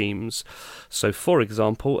two teams? So, for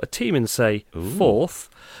example, a team in, say, fourth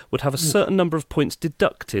would have a certain number of points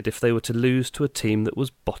deducted if they were to lose to a team that was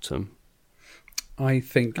bottom. I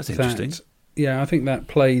think that's interesting. Yeah, I think that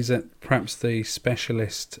plays at perhaps the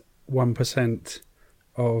specialist 1%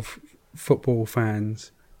 of football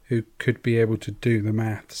fans who could be able to do the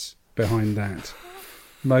maths behind that.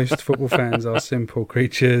 Most football fans are simple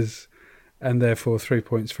creatures, and therefore 3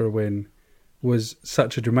 points for a win was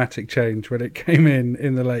such a dramatic change when it came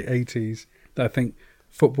in the late 80s that I think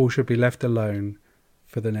football should be left alone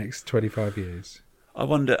for the next 25 years. I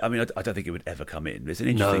wonder. I mean, I don't think it would ever come in. It's an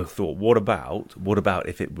interesting thought. What about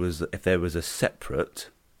if there was a separate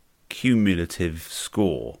cumulative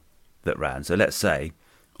score that ran? So let's say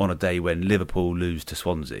on a day when Liverpool lose to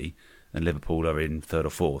Swansea and Liverpool are in third or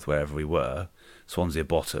fourth, wherever we were, Swansea are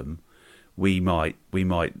bottom, we might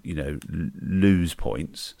lose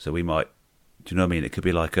points. So we might, do you know what I mean? It could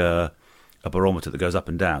be like a barometer that goes up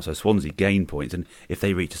and down. So Swansea gain points, and if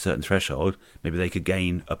they reach a certain threshold, maybe they could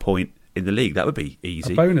gain a point in the league. That would be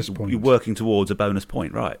easy. A bonus point. You're working towards a bonus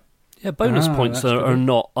point, right? Yeah, bonus points are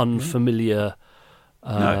not unfamiliar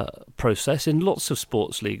process in lots of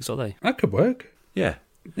sports leagues, are they? That could work. Yeah.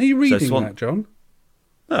 Are you reading that, John?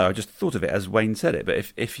 No, I just thought of it as Wayne said it.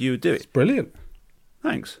 But if you do it, it's brilliant.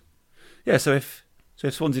 Thanks. Yeah. So if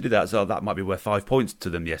Swansea did that, so that might be worth 5 points to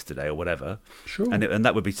them yesterday or whatever. Sure. And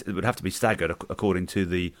that would have to be staggered according to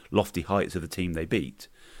the lofty heights of the team they beat.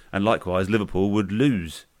 And likewise, Liverpool would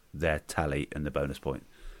lose their tally and the bonus point.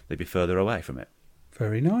 They'd be further away from it.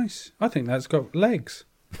 Very nice. I think that's got legs.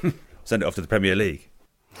 Send it off to the Premier League.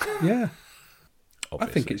 Yeah. Obviously.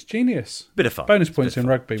 I think it's genius. Bit of fun. Bonus points in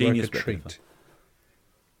rugby Genius, work a treat.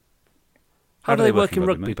 How do they work in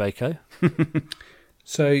rugby, Bako?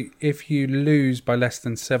 So if you lose by less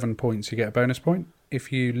than 7 points, you get a bonus point.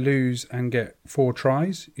 If you lose and get 4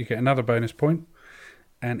 tries, you get another bonus point.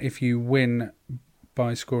 And if you win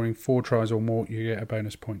by scoring 4 tries or more, you get a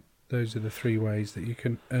bonus point. Those are the 3 ways that you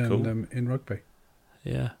can earn them in rugby.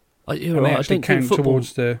 Yeah. And they actually count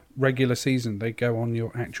towards the regular season. They go on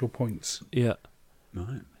your actual points. Yeah.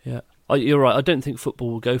 Right. Yeah. You're right. I don't think football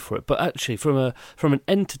will go for it. But actually, from an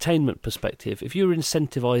entertainment perspective, if you're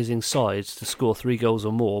incentivising sides to score 3 goals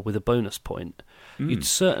or more with a bonus point, you'd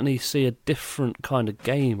certainly see a different kind of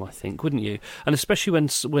game, I think, wouldn't you? And especially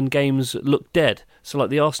when games look dead. So like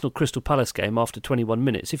the Arsenal Crystal Palace game after 21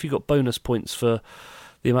 minutes, if you got bonus points for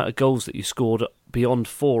the amount of goals that you scored beyond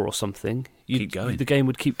 4 or something, keep going. The game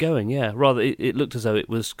would keep going, yeah. Rather, it looked as though it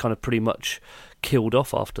was kind of pretty much killed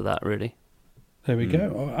off after that, really. There we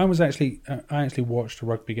go. I actually watched a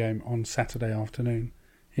rugby game on Saturday afternoon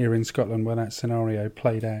here in Scotland where that scenario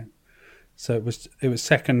played out. So it was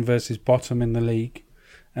second versus bottom in the league,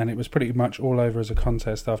 and it was pretty much all over as a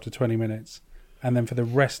contest after 20 minutes. And then for the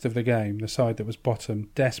rest of the game, the side that was bottom,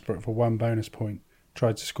 desperate for 1 bonus point,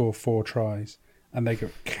 tried to score 4 tries, and they got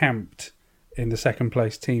camped in the second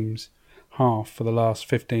place team's half for the last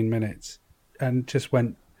 15 minutes and just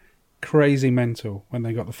went crazy mental when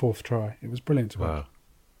they got the 4th try. It was brilliant to watch.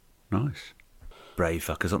 Wow. Nice. Brave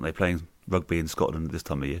fuckers, aren't they, playing rugby in Scotland at this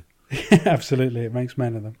time of year? Absolutely, it makes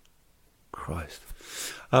men of them. Christ.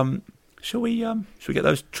 Shall we get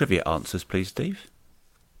those trivia answers, please, Steve?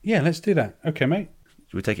 Yeah, let's do that. Okay, mate.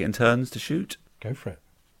 Should we take it in turns to shoot? Go for it.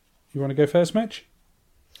 You want to go first, Mitch?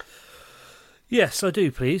 Yes, I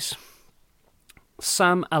do, please.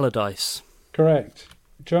 Sam Allardyce. Correct.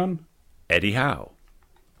 John? Eddie Howe.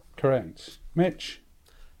 Correct. Mitch?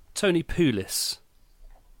 Tony Pulis.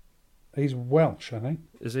 He's Welsh, I think.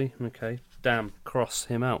 Is he? Okay. Damn, cross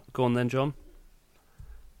him out. Go on then, John.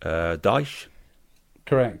 Dyche.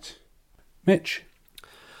 Correct. Mitch?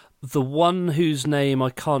 The one whose name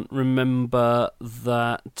I can't remember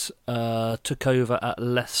that took over at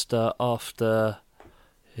Leicester after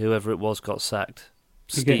whoever it was got sacked.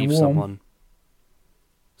 Steve someone.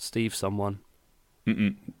 Steve someone.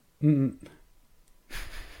 Mm-mm.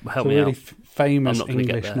 Help me out. It's a really famous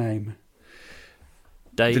English name.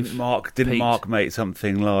 Dave. Didn't Mark make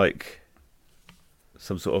something like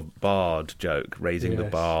some sort of bard joke, raising the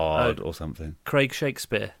bard or something? Craig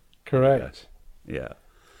Shakespeare. Correct. Yeah.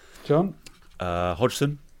 John?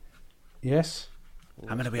 Hodgson. Yes.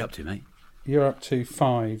 How many are we up to, mate? You're up to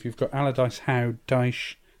 5. You've got Allardyce, Howe,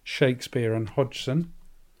 Dyche, Shakespeare and Hodgson.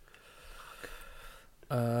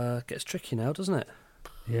 Gets tricky now, doesn't it?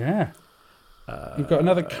 Yeah. You've got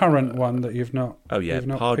another current one that you've not. Oh yeah,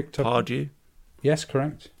 picked up. Pardew. Yes,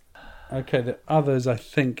 correct. Okay, the others I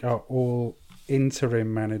think are all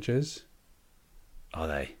interim managers. Are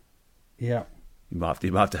they? Yeah. You might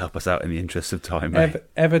have to help us out in the interest of time, mate.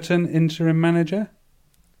 Everton interim manager.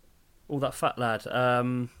 Oh, that fat lad.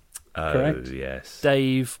 Correct. Yes.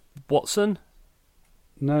 Dave Watson.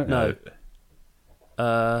 No.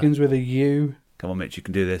 Begins with a U. Come on, Mitch, you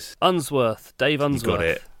can do this. Unsworth. Dave Unsworth. You got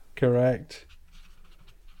it. Correct.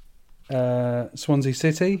 Swansea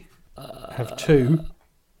City have 2.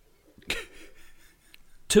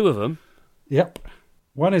 2 of them? Yep.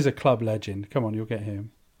 One is a club legend. Come on, you'll get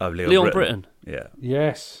him. Oh, Leon Britton. Yeah.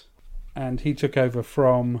 Yes. And he took over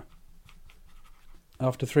from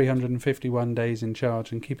after 351 days in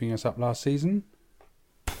charge and keeping us up last season.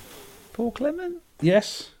 Paul Clement?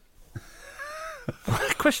 Yes.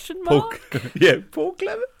 Question mark? Paul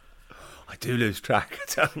Clement. I do lose track, I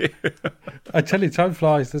tell you. I tell you, time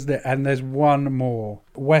flies, doesn't it? And there's one more.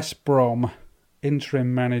 West Brom,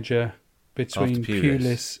 interim manager between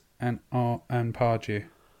Pulis and Pardew.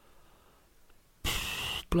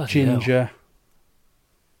 Bloody Ginger. hell.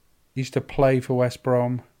 Used to play for West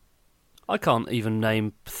Brom. I can't even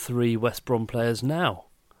name 3 West Brom players now.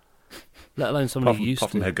 Let alone somebody who used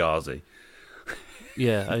apart from to. Hegazi.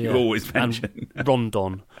 Yeah. You always mention. And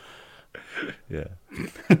Rondon. Yeah.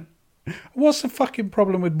 What's the fucking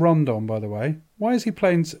problem with Rondon, by the way? Why is he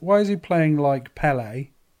playing like Pele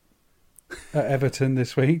at Everton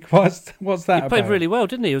this week? What's that about? He played really well,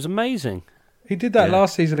 didn't he? It was amazing. He did that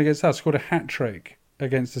last season against us. Scored a hat-trick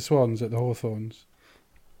against the Swans at the Hawthorns.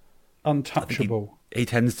 Untouchable. He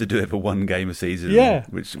tends to do it for one game a season,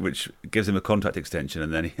 which gives him a contract extension,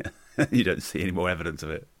 and then you don't see any more evidence of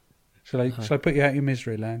it. Shall I put you out of your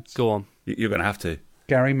misery, lads? Go on. You're going to have to.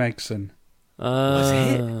 Gary Megson. Was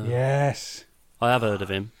it? Yes. I have heard of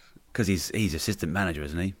him. Because he's assistant manager,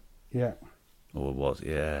 isn't he? Yeah. Or was,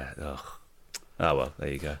 yeah. Ugh. Oh, well, there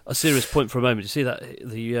you go. A serious point for a moment. You see that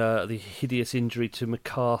the hideous injury to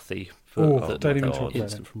McCarthy? Don't even talk about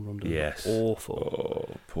instant it. from Rondon. Yes. Awful.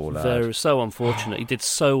 Oh, poor lad. Very so unfortunate. He did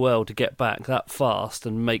so well to get back that fast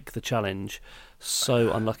and make the challenge.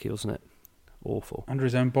 So unlucky, wasn't it? Awful. Under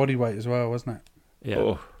his own body weight as well, wasn't it? Yeah.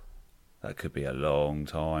 Oh, that could be a long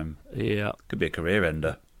time. Yeah. Could be a career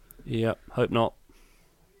ender. Yeah. Hope not.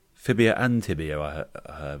 Fibia and tibia, I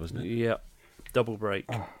heard, wasn't it? Yeah. Double break.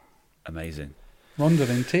 Amazing.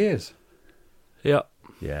 Rondon in tears. Yeah.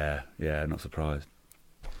 Yeah, not surprised.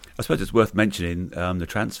 I suppose it's worth mentioning the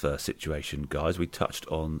transfer situation, guys. We touched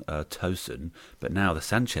on Tosin, but now the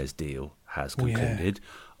Sanchez deal has concluded.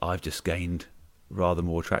 I've just gained rather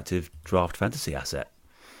more attractive draft fantasy asset.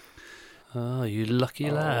 Oh, you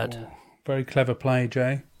lucky lad. Very clever play,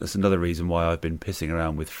 Jay. That's another reason why I've been pissing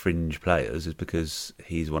around with fringe players, is because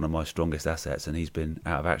he's one of my strongest assets and he's been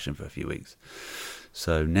out of action for a few weeks.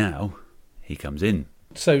 So now he comes in.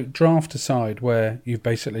 So draft aside, where you've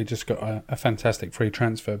basically just got a fantastic free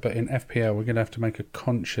transfer, but in FPL we're going to have to make a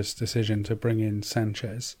conscious decision to bring in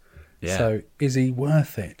Sanchez. Yeah. So is he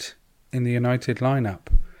worth it in the United lineup?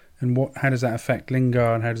 And how does that affect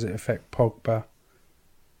Lingard? How does it affect Pogba?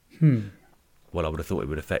 Well, I would have thought it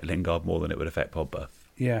would affect Lingard more than it would affect Pogba.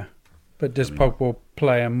 Yeah. But does Pogba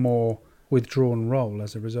play a more withdrawn role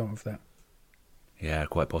as a result of that? Yeah,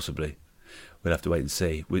 quite possibly. We'll have to wait and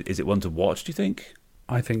see. Is it one to watch, do you think?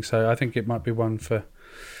 I think so. I think it might be one for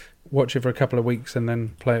watch it for a couple of weeks and then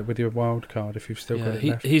play it with your wild card if you've still got it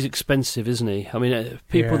left. He's expensive, isn't he? I mean,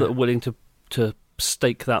 people that are willing to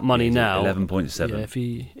stake that money now. 11.7.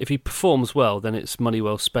 Yeah, if he performs well, then it's money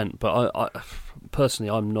well spent. But I personally,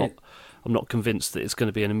 I'm not convinced that it's going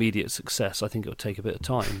to be an immediate success. I think it'll take a bit of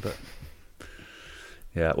time. But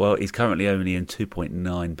yeah, well, he's currently only in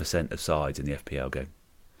 2.9% of sides in the FPL game.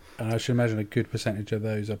 And I should imagine a good percentage of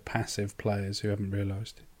those are passive players who haven't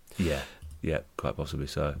realised. Yeah, quite possibly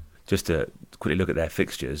so. Just to quickly look at their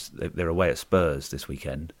fixtures, they're away at Spurs this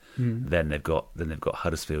weekend. Then they've got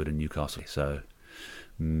Huddersfield and Newcastle. So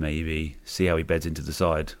maybe see how he beds into the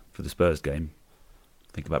side for the Spurs game.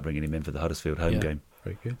 Think about bringing him in for the Huddersfield home game.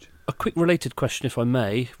 Very good. A quick related question, if I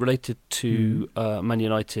may, related to Man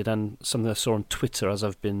United and something I saw on Twitter as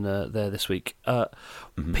I've been there this week.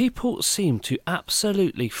 People seem to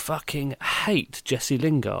absolutely fucking hate Jesse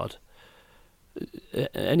Lingard.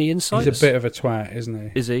 Any insights? He's a bit of a twat,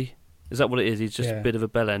 isn't he? Is he? Is that what it is? He's just a bit of a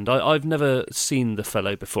bellend. I've never seen the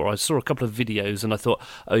fellow before. I saw a couple of videos and I thought,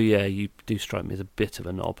 oh yeah, you do strike me as a bit of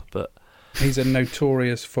a knob, but... He's a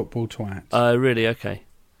notorious football twat. Really? Okay.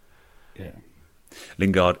 Yeah.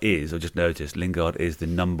 Lingard is, I've just noticed, Lingard is the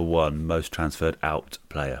number one most transferred out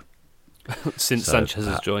player. Since Sanchez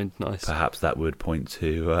has joined, nice. Perhaps that would point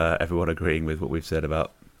to everyone agreeing with what we've said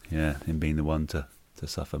about him being the one to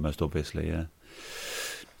suffer most obviously, yeah.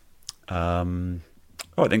 All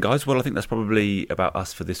right then, guys. Well, I think that's probably about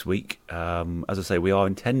us for this week. As I say, we are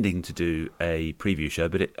intending to do a preview show,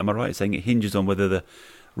 but am I right in saying it hinges on whether the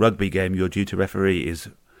rugby game you're due to referee is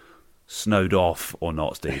snowed off or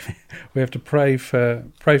not, Steve? We have to pray for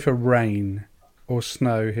rain or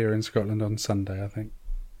snow here in Scotland on Sunday, I think.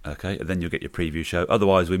 Okay, and then you'll get your preview show.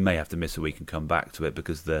 Otherwise, we may have to miss a week and come back to it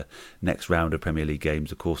because the next round of Premier League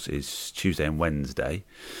games, of course, is Tuesday and Wednesday.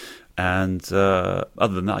 And other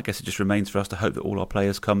than that, I guess it just remains for us to hope that all our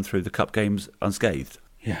players come through the cup games unscathed.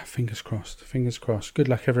 Yeah, fingers crossed. Fingers crossed. Good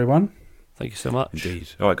luck, everyone. Thank you so much. Indeed.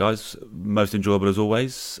 All right, guys. Most enjoyable as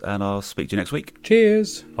always, and I'll speak to you next week.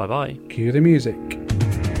 Cheers. Bye-bye. Cue the music.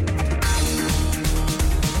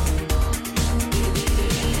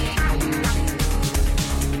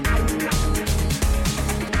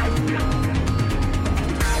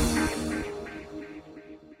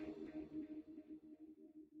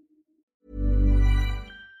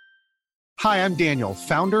 Hi, I'm Daniel,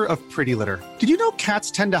 founder of Pretty Litter. Did you know cats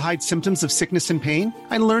tend to hide symptoms of sickness and pain?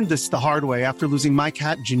 I learned this the hard way after losing my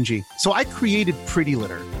cat, Gingy. So I created Pretty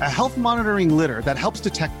Litter, a health monitoring litter that helps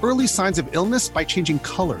detect early signs of illness by changing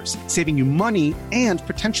colors, saving you money and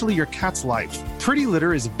potentially your cat's life. Pretty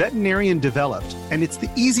Litter is veterinarian developed, and it's the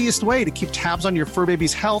easiest way to keep tabs on your fur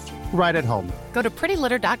baby's health right at home. Go to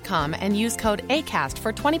prettylitter.com and use code ACAST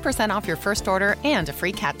for 20% off your first order and a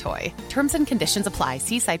free cat toy. Terms and conditions apply.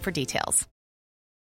 See site for details.